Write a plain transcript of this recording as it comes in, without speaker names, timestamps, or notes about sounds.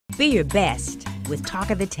Be your best with Talk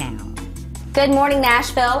of the Town. Good morning,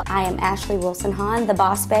 Nashville. I am Ashley Wilson Hahn, the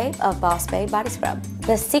Boss Babe of Boss Babe Body Scrub.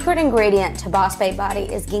 The secret ingredient to Boss Babe Body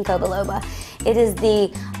is ginkgo biloba. It is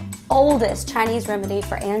the oldest Chinese remedy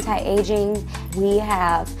for anti-aging. We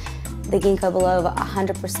have the ginkgo biloba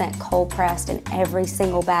 100% cold pressed. In every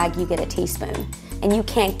single bag you get a teaspoon. And you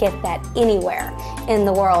can't get that anywhere in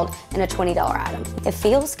the world in a $20 item. It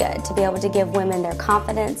feels good to be able to give women their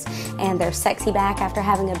confidence and their sexy back after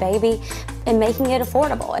having a baby and making it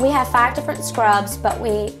affordable. We have 5 different scrubs, but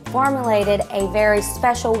we formulated a very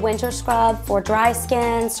special winter scrub for dry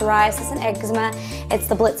skin, psoriasis, and eczema. It's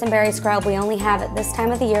the Blitzen Berry Scrub. We only have it this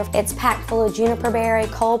time of the year. It's packed full of juniper berry,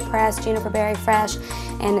 cold pressed juniper berry fresh,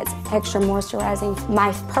 and it's extra moisturizing.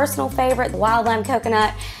 My personal favorite, the wild lime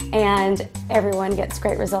coconut, and everyone gets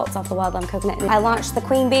great results off the wild lime coconut. I launched the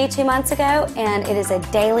Queen Bee 2 months ago, and it is a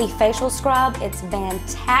daily facial scrub. It's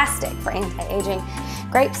fantastic for anti-aging.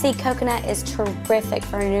 Grapeseed coconut is terrific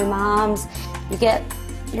for new moms. You get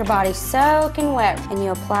your body soaking wet and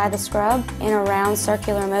you apply the scrub in a round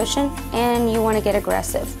circular motion, and you want to get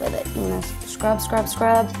aggressive with it. You want to scrub, scrub,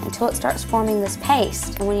 scrub until it starts forming this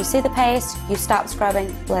paste. And when you see the paste, you stop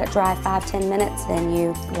scrubbing, let it dry 5-10 minutes, then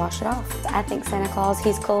you wash it off. I think Santa Claus,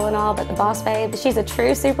 he's cool and all, but the Boss Babe, she's a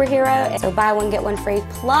true superhero. So buy one, get one free,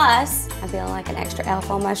 plus I feel like an extra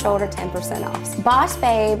elf on my shoulder, 10% off. Boss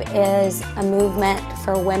Babe is a movement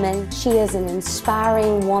for women. She is an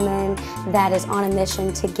inspiring woman that is on a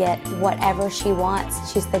mission to get whatever she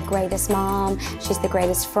wants. She's the greatest mom, she's the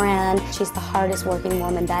greatest friend, she's the hardest working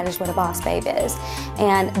woman. That is what a Boss Babe is,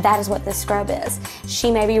 and that is what this scrub is.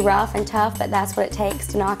 She may be rough and tough, but that's what it takes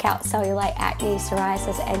to knock out cellulite, acne,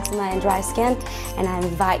 psoriasis, eczema, and dry skin, and I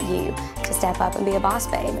invite you to step up and be a Boss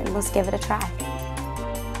Babe, and let's give it a try.